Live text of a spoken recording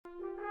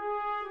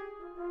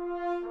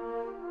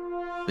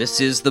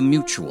This is the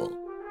Mutual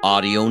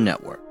Audio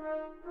Network.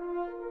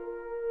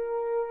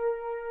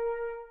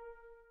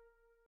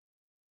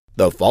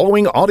 The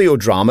following audio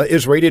drama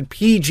is rated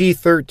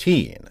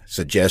PG-13,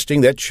 suggesting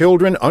that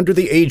children under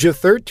the age of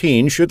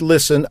 13 should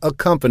listen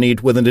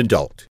accompanied with an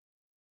adult.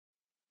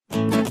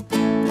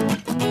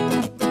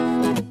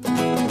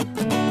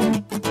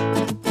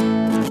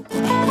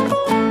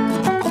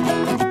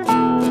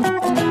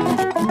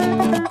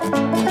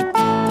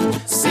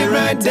 Sit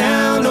right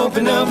down,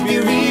 open up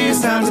your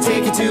ears, time to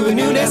take you to a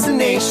new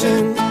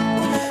destination.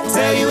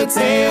 Tell you a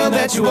tale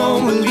that you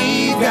won't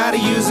believe, gotta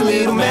use a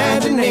little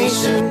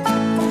imagination.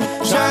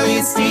 Charlie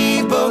and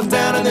Steve both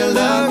down on their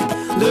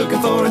luck, looking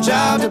for a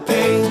job to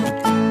pay.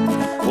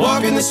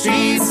 Walking the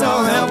streets,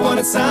 all help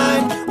wanted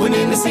sign, went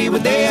in to see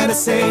what they had to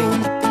say.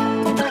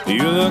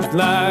 You look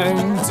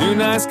like two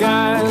nice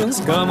guys,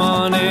 come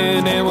on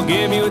in and we'll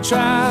give you a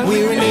try.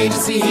 We're an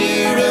agency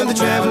here of the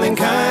traveling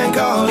kind,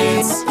 called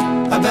It's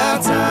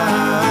About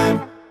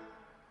Time.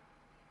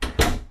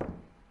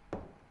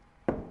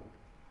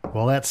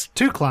 Well, that's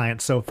 2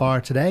 clients so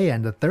far today,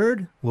 and the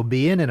third will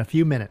be in a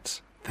few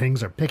minutes.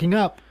 Things are picking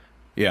up.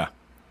 Yeah.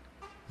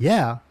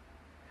 Yeah.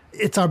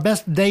 It's our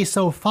best day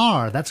so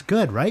far. That's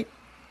good, right?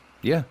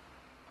 Yeah.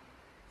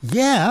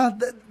 Yeah,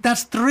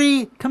 that's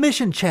 3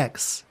 commission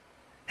checks.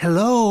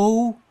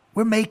 Hello?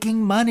 We're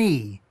making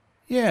money.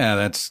 Yeah,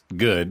 that's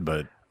good,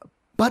 but...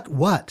 But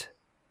what?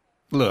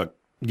 Look,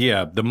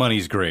 yeah, the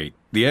money's great.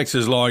 The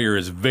ex's lawyer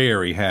is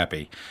very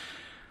happy.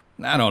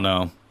 I don't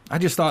know. I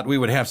just thought we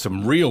would have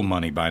some real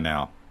money by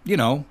now. You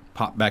know,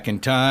 pop back in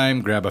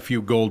time, grab a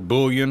few gold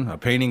bullion, a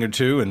painting or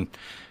two, and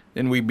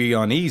then we'd be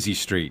on Easy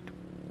Street.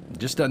 It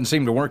just doesn't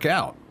seem to work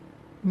out.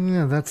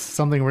 Yeah, that's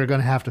something we're going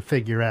to have to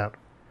figure out.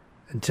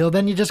 Until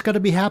then, you just got to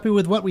be happy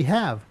with what we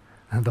have.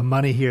 And the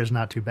money here is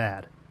not too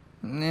bad.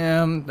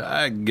 Yeah,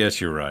 I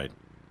guess you're right.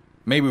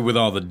 Maybe with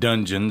all the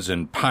dungeons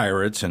and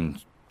pirates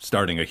and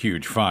starting a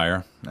huge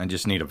fire, I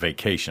just need a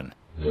vacation.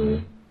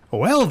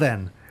 Well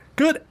then,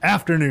 good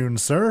afternoon,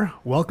 sir.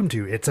 Welcome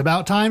to It's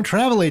About Time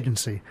Travel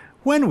Agency.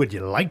 When would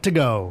you like to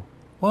go?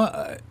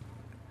 Well,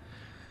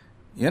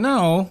 you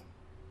know,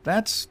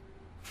 that's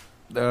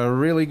a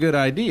really good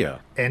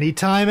idea.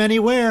 Anytime,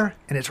 anywhere,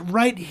 and it's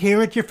right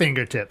here at your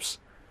fingertips.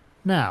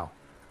 Now,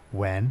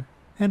 when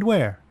and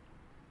where?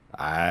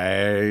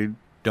 I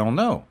don't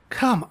know.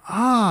 Come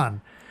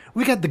on.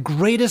 We got the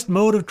greatest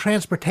mode of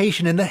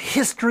transportation in the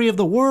history of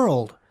the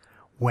world.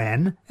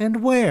 When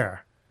and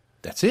where?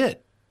 That's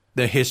it.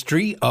 The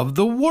history of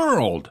the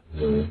world.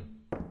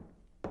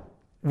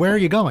 Where are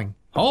you going?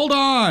 Hold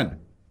on!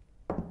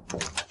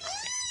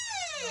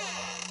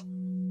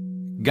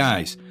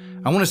 Guys,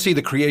 I want to see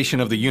the creation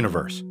of the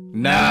universe.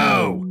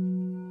 No!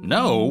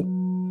 No?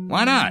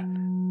 Why not?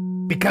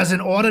 Because in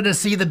order to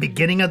see the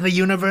beginning of the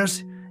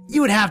universe,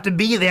 you would have to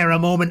be there a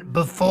moment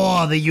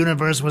before the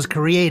universe was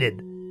created.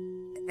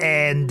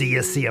 And do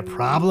you see a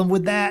problem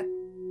with that?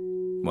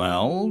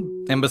 Well,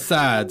 and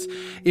besides,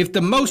 if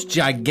the most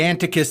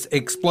giganticus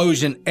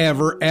explosion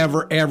ever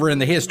in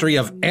the history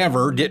of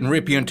ever didn't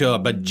rip you into a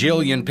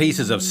bajillion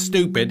pieces of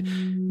stupid,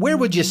 where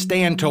would you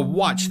stand to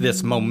watch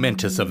this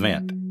momentous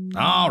event?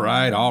 All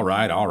right.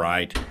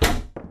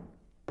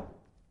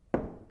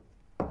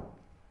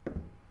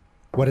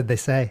 What did they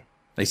say?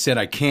 They said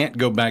I can't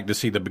go back to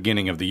see the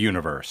beginning of the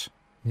universe.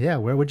 Yeah,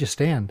 where would you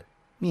stand?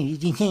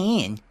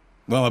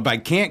 Well, if I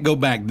can't go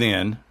back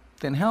then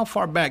how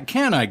far back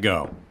can I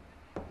go?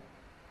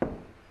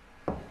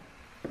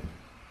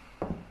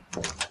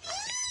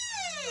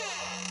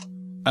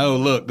 Oh,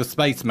 look, the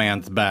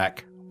spaceman's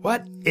back.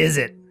 What is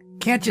it?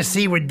 Can't you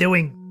see we're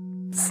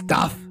doing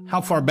stuff? How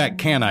far back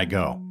can I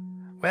go?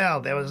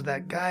 Well, there was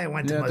that guy who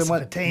went to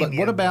Mesopotamia. But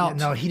what about...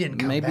 No, he didn't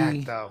come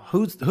back, though.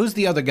 Who's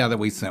the other guy that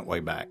we sent way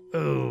back?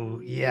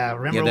 Oh, yeah,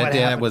 remember what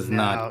happened? That was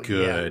not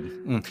good.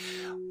 Yeah.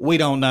 We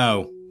don't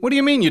know. What do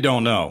you mean you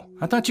don't know?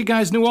 I thought you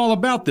guys knew all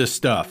about this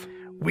stuff.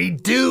 We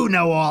do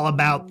know all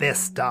about this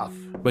stuff.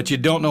 But you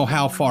don't know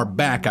how far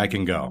back I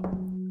can go.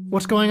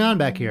 What's going on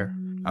back here?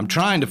 I'm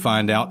trying to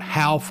find out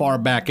how far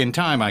back in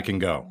time I can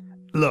go.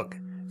 Look,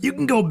 you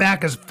can go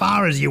back as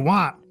far as you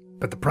want,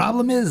 but the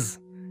problem is,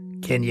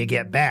 can you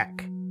get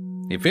back?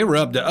 If it were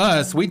up to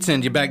us, we'd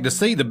send you back to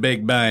see the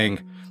Big Bang.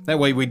 That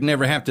way we'd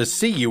never have to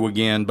see you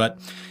again, but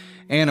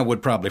Anna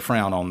would probably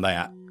frown on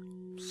that.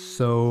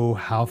 So,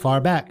 how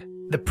far back?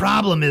 The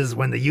problem is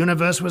when the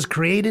universe was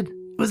created,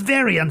 it was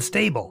very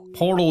unstable.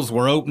 Portals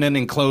were opening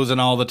and closing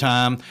all the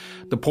time.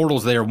 The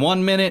portal's there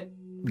 1 minute,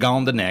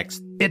 gone the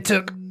next. It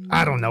took,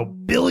 I don't know,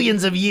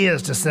 billions of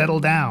years to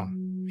settle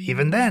down.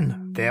 Even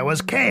then, there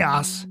was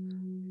chaos.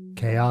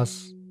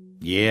 Chaos?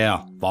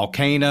 Yeah,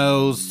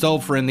 volcanoes,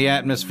 sulfur in the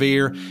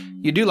atmosphere.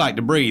 You do like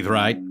to breathe,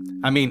 right?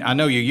 I mean, I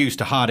know you're used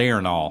to hot air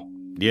and all.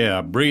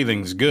 Yeah,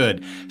 breathing's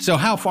good. So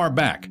how far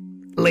back?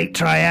 Late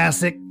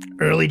Triassic,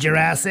 early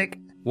Jurassic.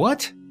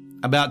 What?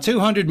 About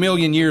 200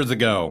 million years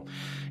ago.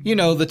 You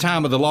know, the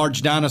time of the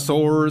large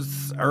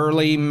dinosaurs,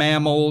 early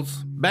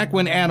mammals, back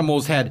when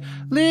animals had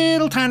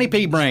little tiny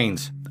pea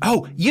brains.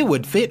 Oh, you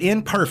would fit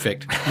in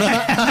perfect.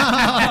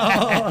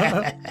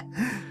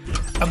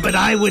 But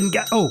I wouldn't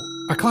get... Oh,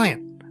 our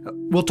client.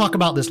 We'll talk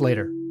about this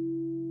later.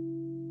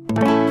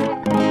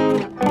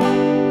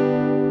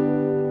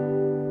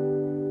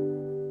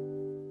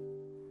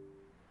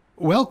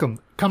 Welcome.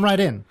 Come right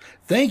in.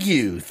 Thank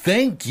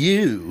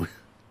you.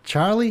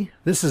 Charlie,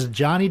 this is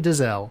Johnny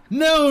Dazzle.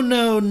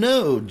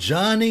 No,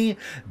 Johnny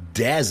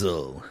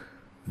Dazzle.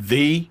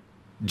 The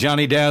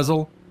Johnny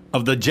Dazzle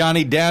of the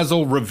Johnny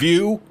Dazzle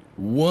Review?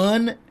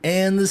 One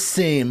and the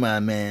same, my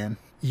man.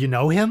 You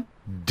know him?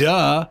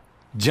 Duh.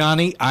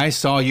 Johnny, I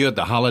saw you at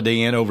the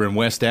Holiday Inn over in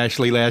West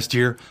Ashley last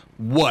year.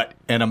 What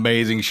an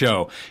amazing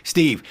show.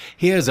 Steve,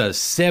 here's a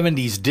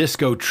 70s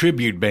disco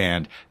tribute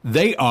band.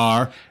 They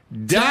are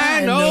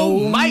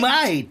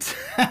Dynamite.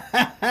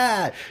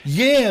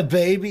 Yeah,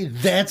 baby,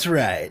 that's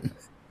right.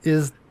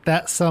 Is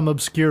that some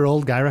obscure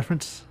old guy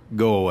reference?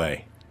 Go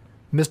away.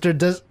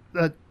 Mr.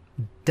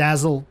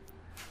 Dazzle,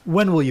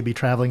 when will you be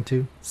traveling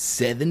to?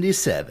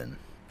 77.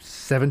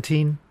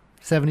 1777?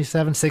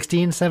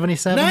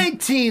 1677?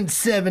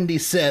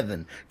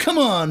 1977. Come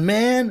on,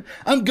 man.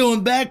 I'm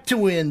going back to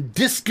when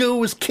disco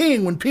was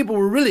king, when people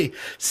were really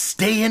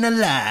staying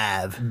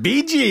alive.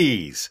 Bee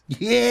Gees.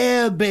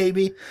 Yeah,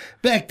 baby.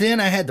 Back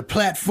then I had the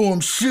platform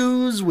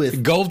shoes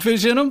with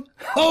Goldfish in them?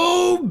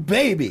 Oh,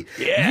 baby.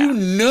 Yeah. You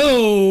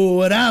know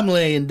what I'm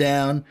laying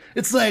down.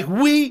 It's like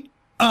we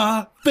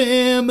are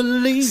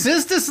family.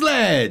 Sister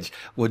Sledge.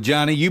 Well,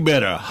 Johnny, you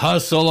better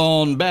hustle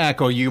on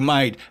back or you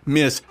might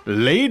miss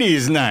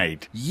Ladies'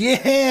 Night.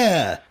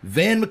 Yeah.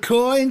 Van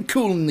McCoy and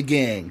Kool and the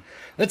Gang.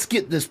 Let's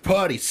get this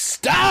party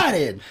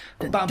started.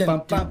 I'm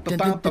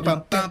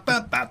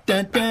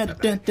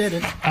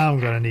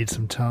gonna need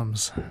some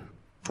Tums.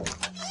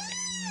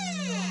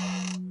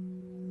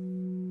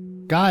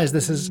 Guys,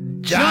 this is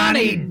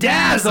Johnny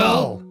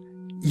Dazzle!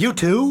 You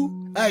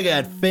too? I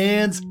got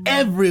fans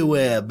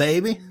everywhere,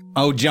 baby.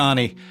 Oh,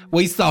 Johnny,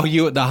 we saw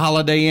you at the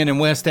Holiday Inn in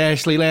West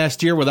Ashley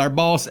last year with our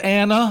boss,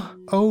 Anna.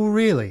 Oh,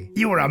 really?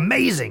 You were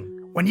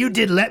amazing. When you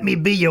did Let Me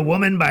Be Your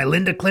Woman by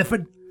Linda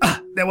Clifford,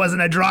 there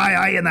wasn't a dry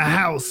eye in the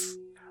house.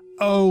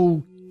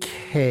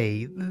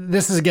 Okay,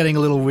 this is getting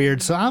a little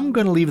weird, so I'm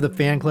going to leave the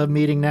fan club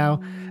meeting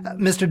now.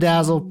 Mr.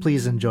 Dazzle,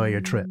 please enjoy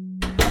your trip.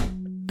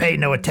 Pay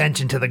no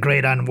attention to the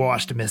great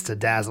unwashed Mr.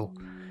 Dazzle.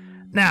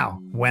 Now,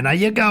 when are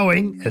you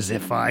going? As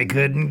if I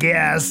couldn't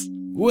guess.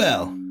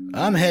 Well,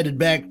 I'm headed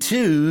back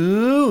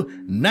to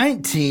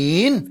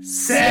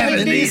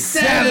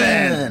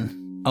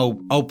 1977.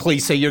 Oh,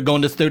 please say you're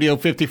going to Studio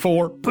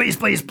 54. Please,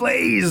 please,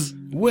 please.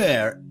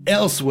 Where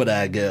else would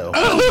I go?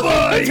 Oh,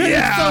 boy,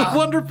 yeah. So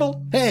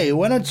wonderful. Hey,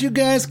 why don't you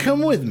guys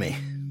come with me?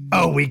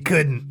 Oh, we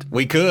couldn't.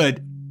 We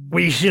could.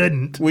 We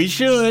shouldn't. We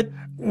should.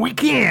 We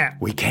can't.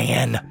 We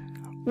can.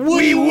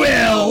 We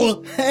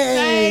will.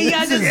 Hey,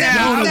 this is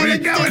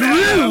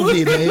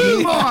groovy,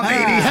 baby. Come on,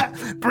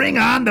 baby. Bring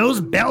on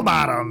those bell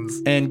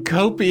bottoms. And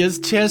copious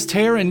chest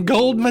hair and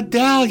gold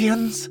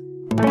medallions.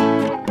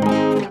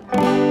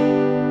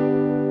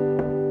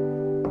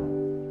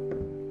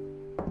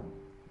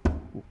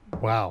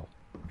 Wow.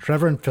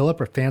 Trevor and Philip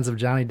are fans of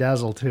Johnny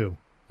Dazzle, too.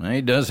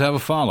 He does have a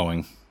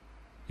following.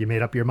 You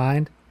made up your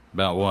mind?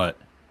 About what?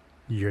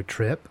 Your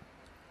trip?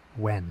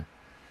 When?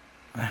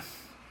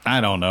 I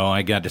don't know.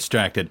 I got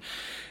distracted.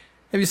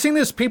 Have you seen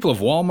this People of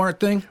Walmart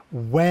thing?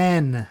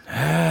 When?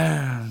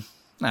 I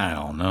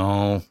don't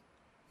know.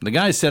 The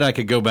guy said I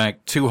could go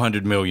back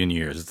 200 million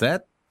years.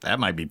 That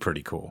might be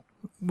pretty cool.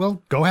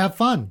 Well, go have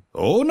fun.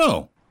 Oh,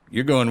 no.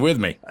 You're going with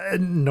me.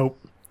 Nope.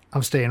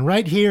 I'm staying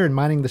right here and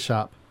minding the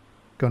shop.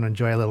 Going to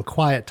enjoy a little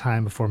quiet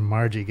time before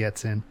Margie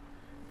gets in.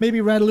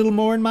 Maybe write a little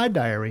more in my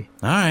diary.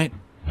 All right.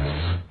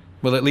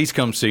 Well, at least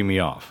come see me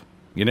off.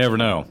 You never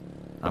know.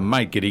 I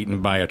might get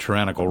eaten by a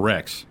tyrannical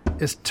rex.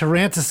 Is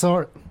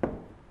Tyrantosaur...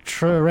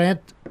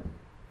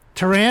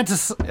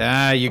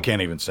 You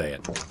can't even say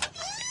it.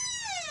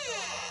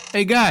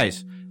 Hey,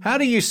 guys. How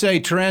do you say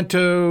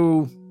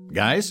Taranto...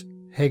 Guys?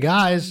 Hey,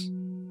 guys.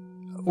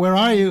 Where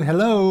are you?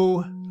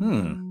 Hello?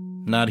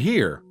 Not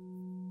here.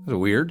 That's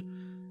weird.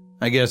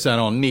 I guess I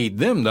don't need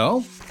them,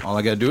 though. All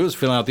I gotta do is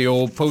fill out the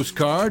old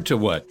postcard to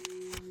what?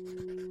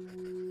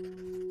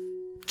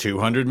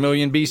 200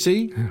 million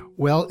BC?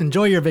 Well,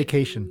 enjoy your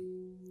vacation.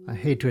 I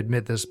hate to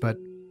admit this, but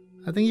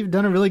I think you've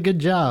done a really good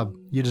job.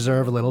 You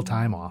deserve a little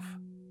time off.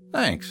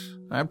 Thanks.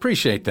 I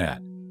appreciate that.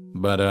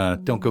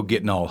 But don't go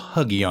getting all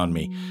huggy on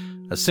me.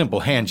 A simple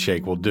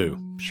handshake will do.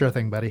 Sure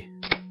thing, buddy.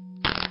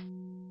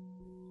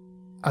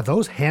 Are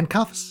those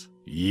handcuffs?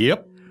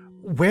 Yep.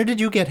 Where did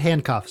you get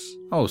handcuffs?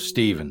 Oh,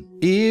 Stephen.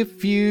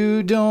 If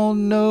you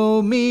don't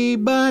know me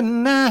by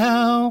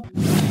now.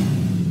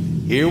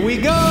 Here we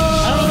go!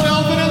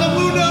 Elvin and the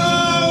Blue Notes!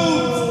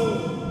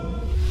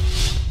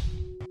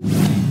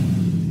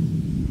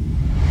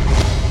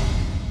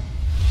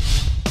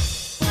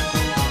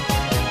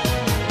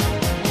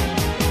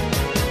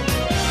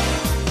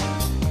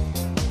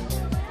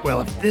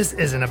 Well, if this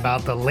isn't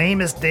about the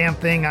lamest damn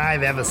thing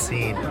I've ever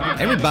seen.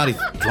 Everybody's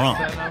drunk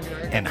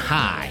and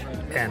high.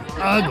 And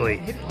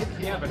ugly.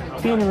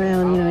 Being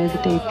around,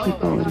 everyday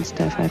people and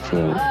stuff, I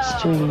feel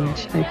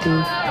strange. I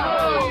do.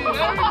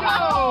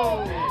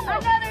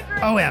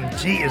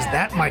 OMG, is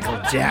that Michael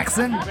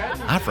Jackson?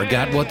 I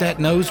forgot what that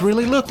nose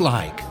really looked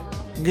like.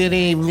 Good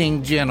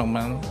evening,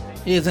 gentlemen.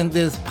 Isn't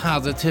this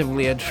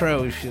positively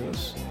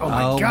atrocious?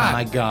 Oh my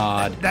my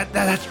God.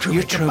 That's Truman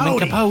You're Truman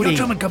Capote. You're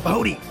Truman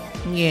Capote.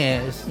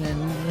 Yes,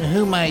 and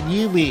who might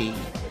you be?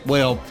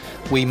 Well,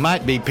 we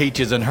might be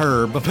Peaches and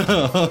Herb.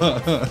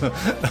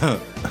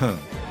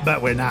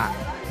 But we're not.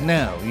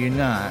 No, you're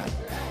not.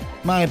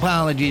 My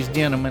apologies,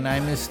 gentlemen. I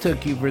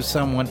mistook you for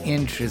someone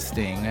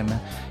interesting. I'm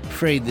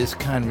afraid this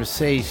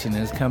conversation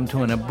has come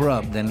to an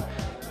abrupt and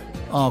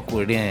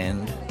awkward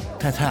end.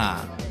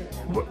 Ta-ta.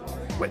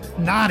 What,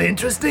 not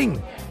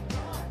interesting?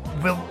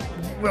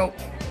 Well,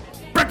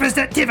 Breakfast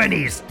at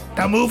Tiffany's.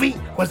 The movie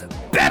was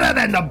better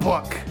than the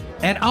book.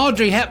 And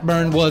Audrey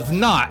Hepburn was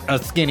not a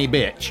skinny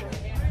bitch.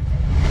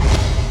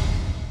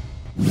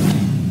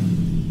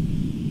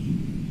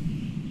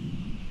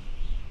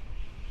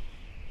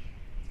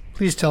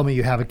 Please tell me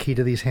you have a key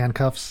to these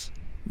handcuffs.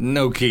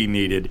 No key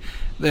needed.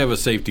 They have a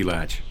safety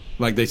latch.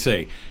 Like they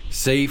say,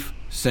 safe,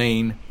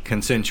 sane,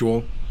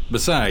 consensual.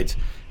 Besides,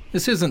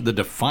 this isn't the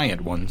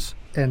Defiant ones.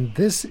 And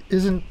this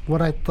isn't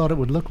what I thought it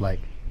would look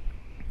like.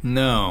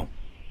 No.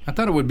 I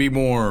thought it would be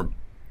more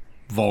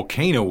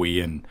volcano-y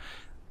and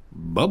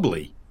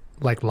bubbly.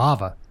 Like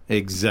lava.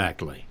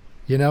 Exactly.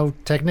 You know,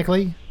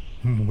 technically,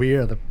 we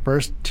are the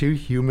first 2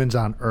 humans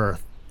on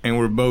Earth. And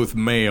we're both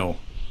male.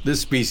 This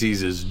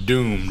species is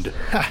doomed.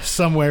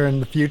 Somewhere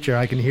in the future,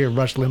 I can hear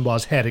Rush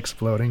Limbaugh's head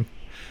exploding.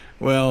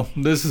 Well,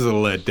 this is a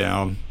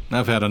letdown.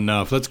 I've had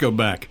enough. Let's go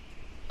back.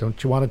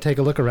 Don't you want to take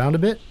a look around a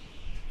bit?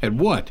 At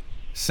what?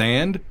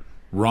 Sand?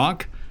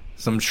 Rock?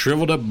 Some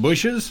shriveled up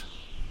bushes?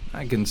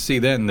 I can see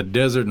that in the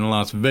desert in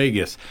Las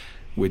Vegas,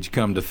 which,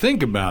 come to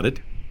think about it,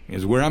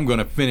 is where I'm going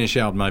to finish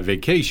out my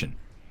vacation.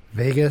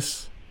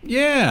 Vegas?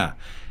 Yeah.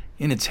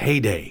 In its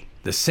heyday.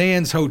 The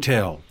Sands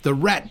Hotel, the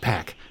Rat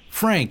Pack,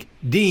 Frank,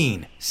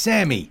 Dean,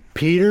 Sammy.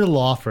 Peter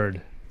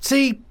Lawford.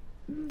 See,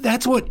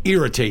 that's what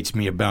irritates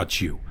me about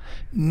you.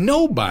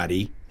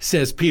 Nobody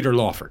says Peter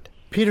Lawford.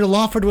 Peter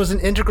Lawford was an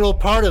integral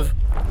part of...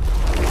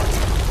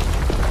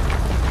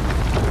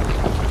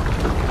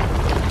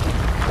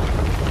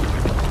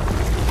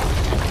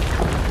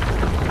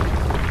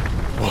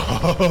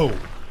 Whoa.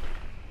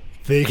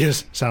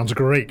 Vegas sounds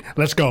great.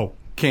 Let's go.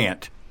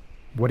 Can't.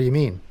 What do you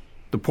mean?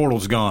 The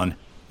portal's gone.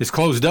 It's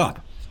closed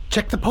up.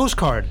 Check the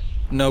postcard.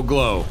 No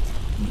glow.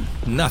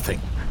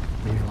 Nothing.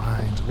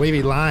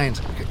 Wavy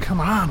lines. Come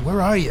on,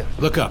 where are you?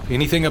 Look up.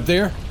 Anything up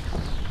there?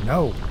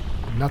 No,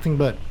 nothing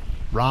but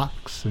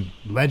rocks and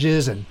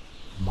ledges and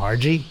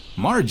Margie.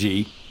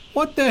 Margie?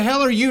 What the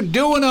hell are you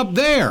doing up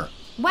there?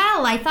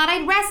 Well, I thought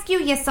I'd rescue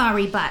you,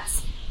 sorry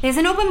butts. There's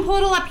an open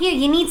portal up here.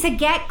 You need to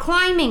get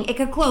climbing. It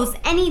could close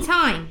any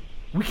time.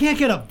 We can't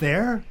get up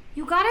there.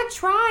 You gotta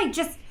try.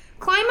 Just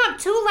climb up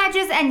 2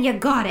 ledges and you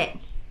got it.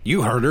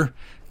 You heard her.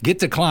 Get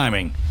to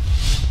climbing.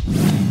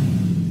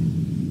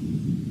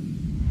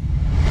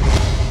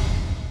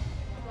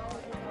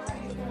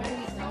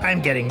 I'm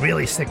getting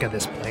really sick of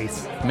this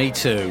place. Me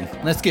too.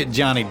 Let's get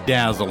Johnny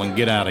Dazzle and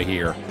get out of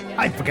here.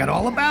 I forgot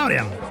all about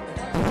him.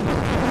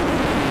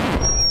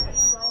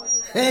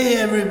 Hey,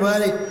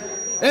 everybody.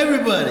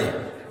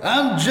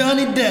 I'm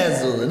Johnny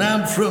Dazzle, and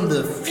I'm from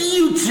the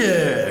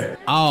future.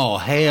 Oh,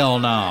 hell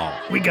no.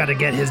 We gotta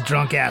get his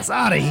drunk ass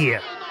out of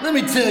here. Let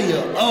me tell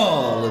you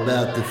all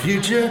about the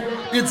future.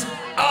 It's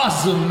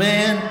awesome,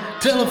 man.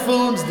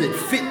 Telephones that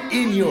fit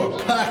in your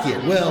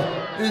pocket. Well,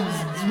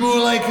 it's more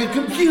like a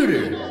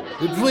computer.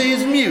 It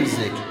plays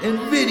music and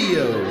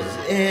videos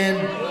and...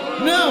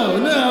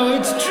 No,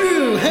 it's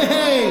true.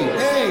 Hey,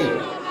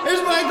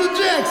 there's Michael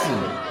Jackson.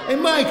 Hey,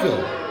 Michael,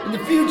 in the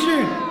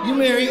future, you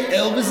marry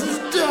Elvis's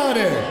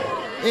daughter.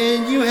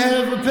 And you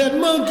have a pet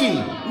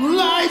monkey,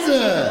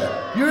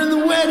 Liza. You're in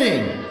the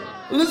wedding.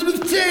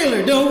 Elizabeth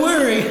Taylor, don't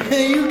worry.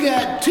 You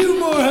got 2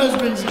 more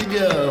husbands to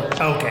go.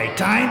 Okay,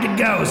 time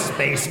to go,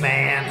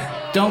 spaceman.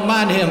 Don't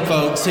mind him,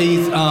 folks.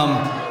 He's,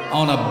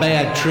 on a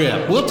bad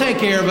trip. We'll take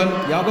care of him.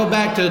 Y'all go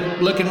back to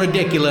looking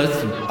ridiculous.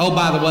 Oh,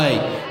 by the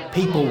way,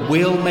 people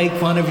will make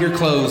fun of your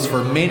clothes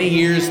for many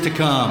years to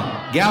come.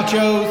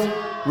 Gauchos?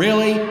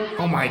 Really?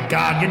 Oh my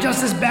God, you're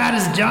just as bad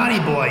as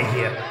Johnny Boy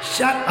here.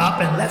 Shut up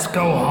and let's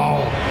go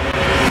home.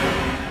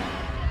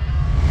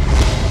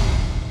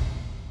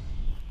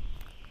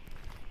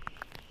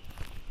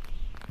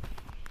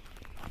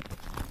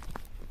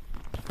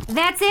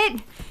 That's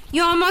it.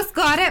 You almost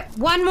got it.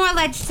 1 more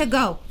ledge to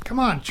go. Come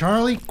on,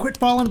 Charlie. Quit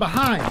falling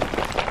behind.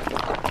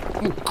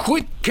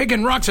 Quit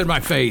kicking rocks at my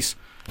face.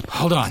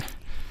 Hold on.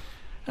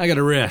 I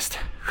gotta rest.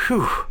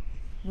 Whew.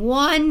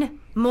 1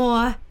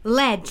 more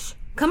ledge.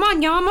 Come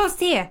on, you're almost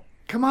here.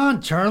 Come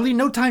on, Charlie.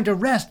 No time to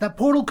rest. That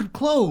portal could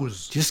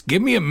close. Just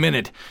give me a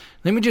minute.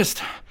 Let me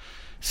just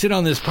sit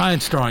on this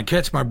pine straw and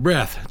catch my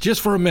breath.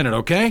 Just for a minute,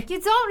 okay? You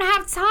don't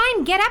have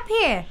time. Get up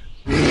here.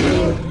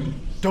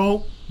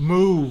 Don't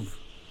move.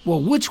 Well,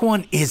 which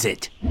one is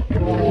it?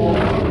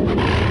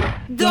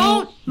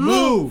 Don't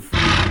move.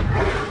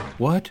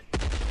 What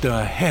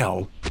the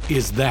hell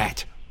is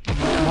that?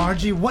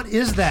 Margie, what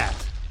is that?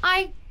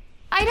 I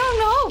don't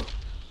know.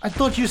 I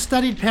thought you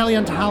studied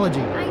paleontology.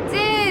 I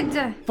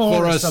did.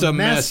 For a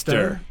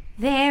semester.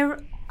 There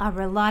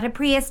are a lot of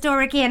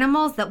prehistoric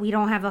animals that we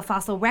don't have a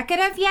fossil record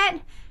of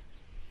yet.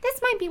 This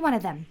might be one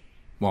of them.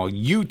 While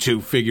you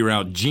two figure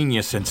out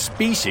genus and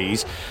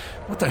species,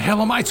 what the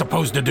hell am I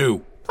supposed to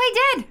do? Play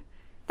dead.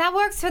 That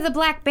works for the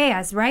black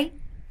bears, right?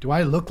 Do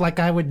I look like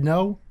I would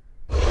know?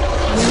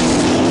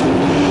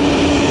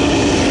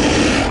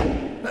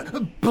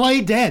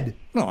 Play dead.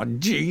 Oh,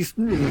 jeez.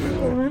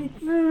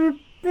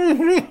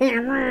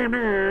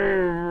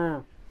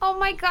 Oh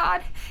my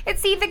God.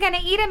 It's either gonna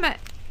eat him or...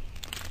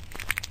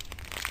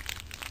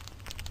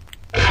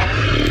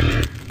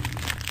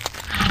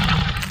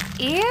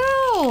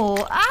 Ew.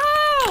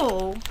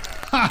 Ow.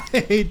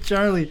 Hey,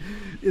 Charlie.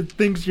 It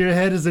thinks your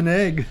head is an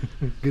egg.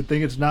 Good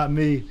thing it's not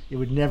me. It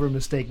would never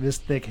mistake this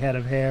thick head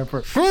of hair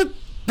for...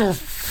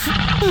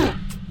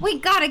 We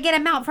gotta get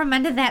him out from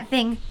under that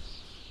thing.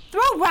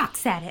 Throw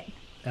rocks at it.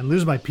 And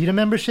lose my PETA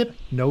membership?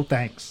 No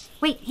thanks.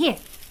 Wait, here.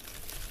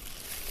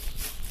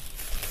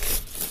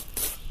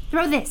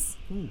 Throw this.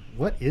 Ooh,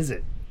 what is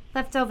it?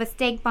 Leftover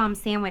steak bomb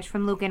sandwich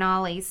from Luke and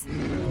Ollie's.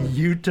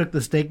 You took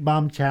the steak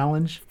bomb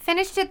challenge?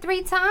 Finished it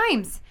 3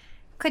 times.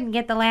 Couldn't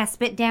get the last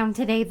bit down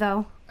today,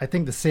 though. I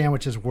think the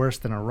sandwich is worse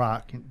than a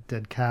rock,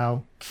 dead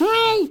cow.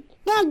 Hey,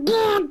 the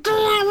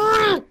goddamn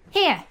rock!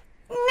 Here.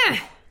 Nah.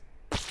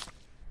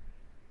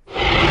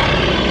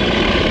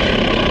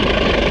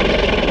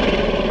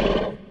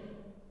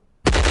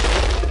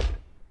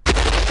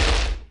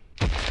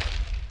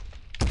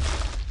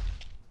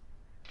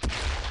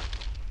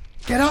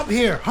 Get up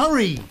here,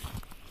 hurry!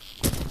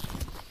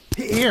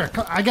 Here,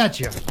 I got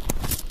you.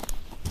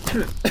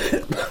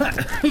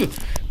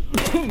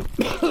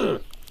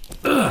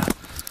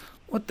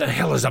 What the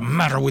hell is the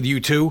matter with you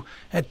two?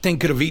 That thing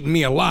could have eaten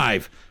me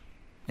alive.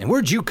 And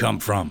where'd you come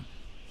from?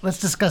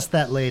 Let's discuss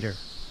that later.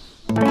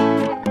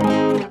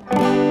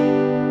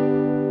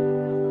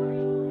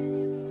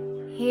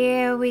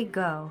 Here we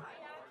go.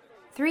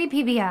 3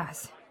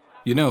 PBRs.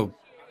 You know,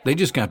 they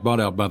just got bought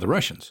out by the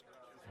Russians.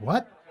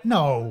 What?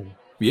 No.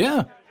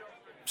 Yeah.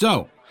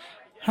 So,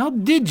 how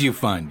did you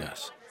find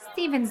us?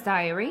 Steven's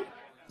diary.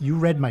 You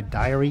read my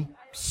diary?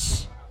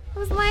 Psst. It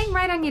was laying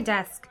right on your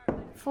desk.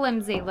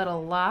 Flimsy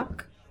little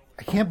lock.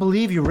 I can't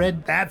believe you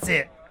read... That's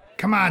it.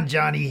 Come on,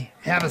 Johnny.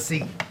 Have a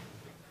seat.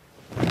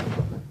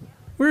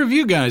 Where have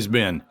you guys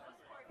been?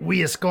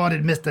 We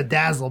escorted Mr.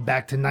 Dazzle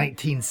back to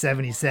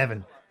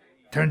 1977.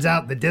 Turns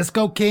out the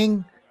Disco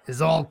King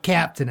is all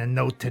captain and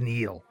no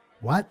Tennille.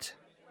 What?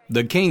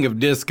 The King of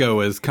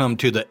Disco has come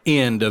to the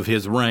end of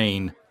his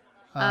reign.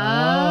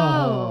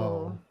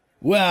 Oh.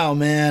 Wow,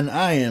 man,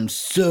 I am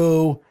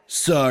so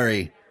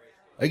sorry.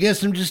 I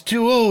guess I'm just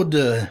too old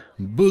to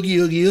boogie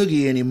oogie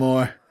oogie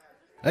anymore.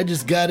 I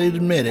just gotta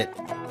admit it.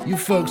 You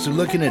folks are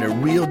looking at a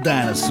real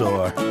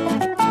dinosaur. 2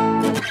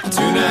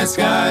 nice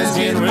guys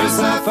getting real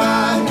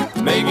sci-fi,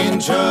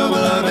 making trouble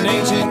of an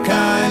ancient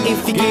kind.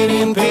 If you get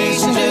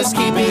impatient, just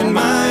keep in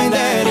mind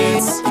that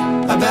it's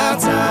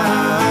about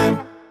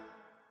time.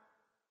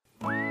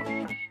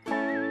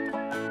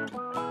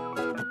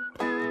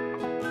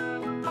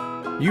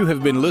 You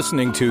have been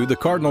listening to the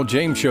Cardinal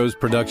James Show's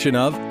production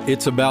of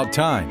It's About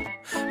Time.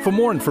 For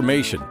more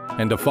information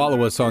and to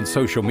follow us on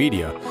social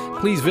media,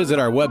 please visit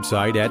our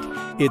website at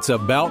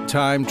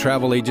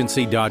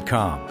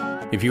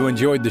itsabouttime.travelagency.com. If you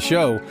enjoyed the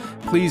show,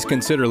 please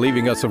consider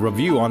leaving us a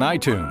review on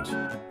iTunes.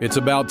 It's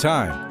About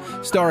Time,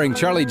 starring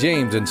Charlie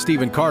James and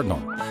Stephen Cardinal,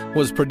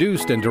 was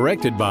produced and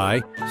directed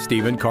by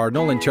Stephen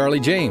Cardinal and Charlie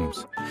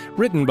James.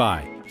 Written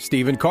by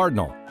Stephen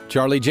Cardinal,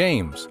 Charlie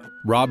James,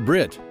 Rob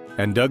Britt,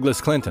 and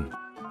Douglas Clinton.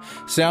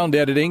 Sound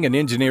editing and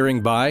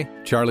engineering by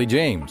Charlie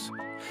James.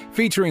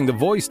 Featuring the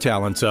voice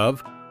talents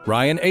of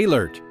Ryan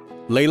Ahlert,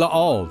 Layla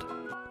Ald,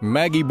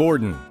 Maggie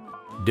Borden,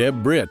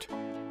 Deb Britt,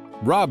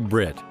 Rob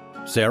Britt,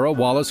 Sarah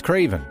Wallace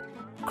Craven,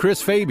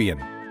 Chris Fabian,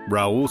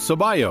 Raul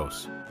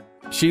Ceballos,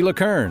 Sheila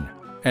Kern,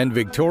 and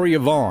Victoria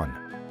Vaughn.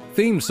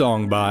 Theme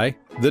song by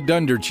The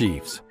Dunder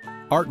Chiefs.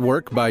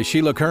 Artwork by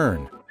Sheila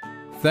Kern.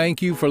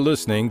 Thank you for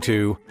listening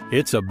to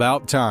It's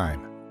About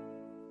Time.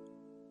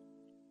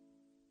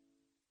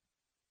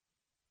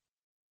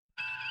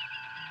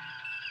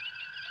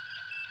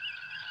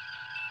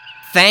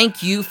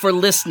 Thank you for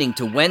listening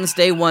to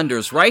Wednesday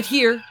Wonders right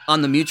here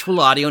on the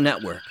Mutual Audio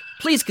Network.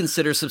 Please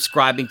consider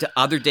subscribing to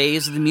other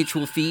days of the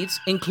Mutual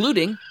feeds,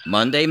 including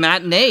Monday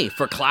Matinee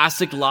for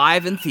classic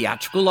live and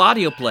theatrical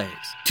audio plays,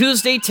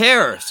 Tuesday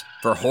Terrors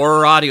for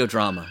horror audio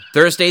drama,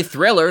 Thursday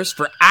Thrillers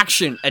for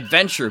action,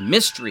 adventure,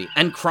 mystery,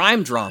 and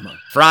crime drama,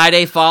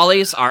 Friday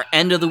Follies, our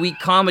end-of-the-week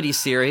comedy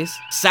series,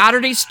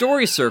 Saturday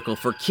Story Circle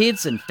for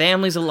kids and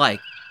families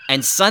alike,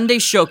 and Sunday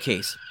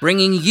Showcase,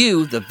 bringing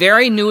you the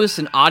very newest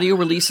in audio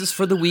releases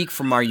for the week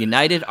from our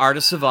United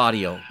Artists of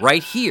Audio,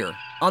 right here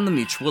on the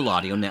Mutual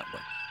Audio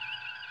Network.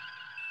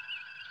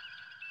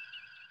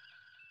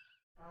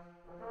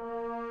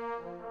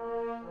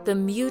 The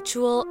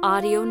Mutual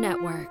Audio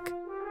Network.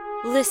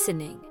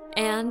 Listening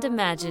and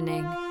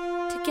imagining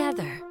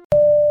together.